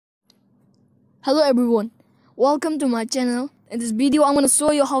Hello everyone, welcome to my channel. In this video I'm going to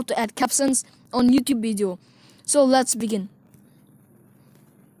show you how to add captions on YouTube video. So let's begin.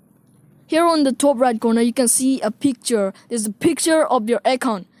 Here on the top right corner you can see a picture. There's a picture of your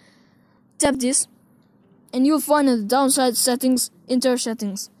account. Tap this and you'll find at the downside settings, enter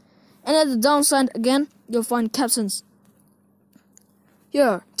settings. And at the downside again you'll find captions.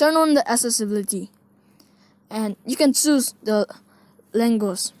 Here, turn on the accessibility and you can choose the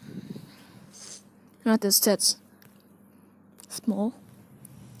language. Not the stats. Small,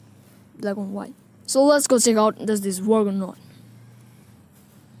 black and white. So let's go check out does this work or not.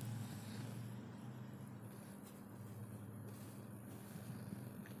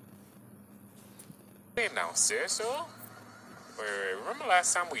 Now, seriously? Wait, remember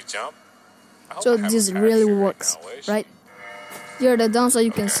last time we jumped? So this really works, right? Here the downside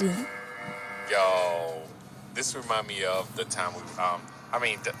you can see. Yo, this remind me of the time we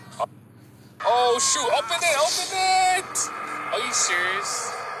oh shoot! Open it! Are you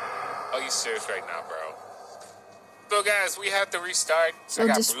serious? Are you serious right now, bro? So guys, we have to restart. So I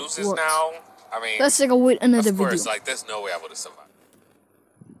got this bruises works. now. I mean, Let's check out with another of course, video. like there's no way I would have survived.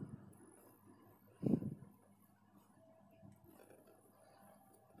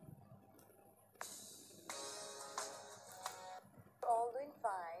 All doing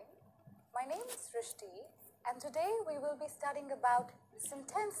fine. My name is Srishti, and today we will be studying about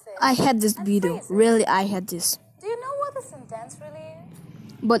sentences. I had this and video. phrases. Really, I had this. Do you know what a sentence really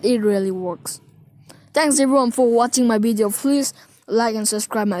is? But it really works. Thanks everyone for watching my video. Please like and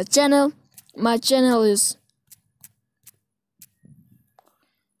subscribe my channel. My channel is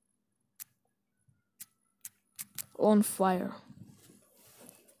on fire.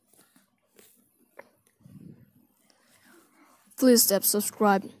 Please tap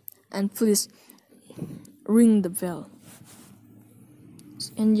subscribe and please ring the bell.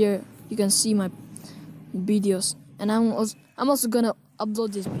 And here you can see my videos, and I'm also gonna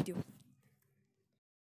upload this video.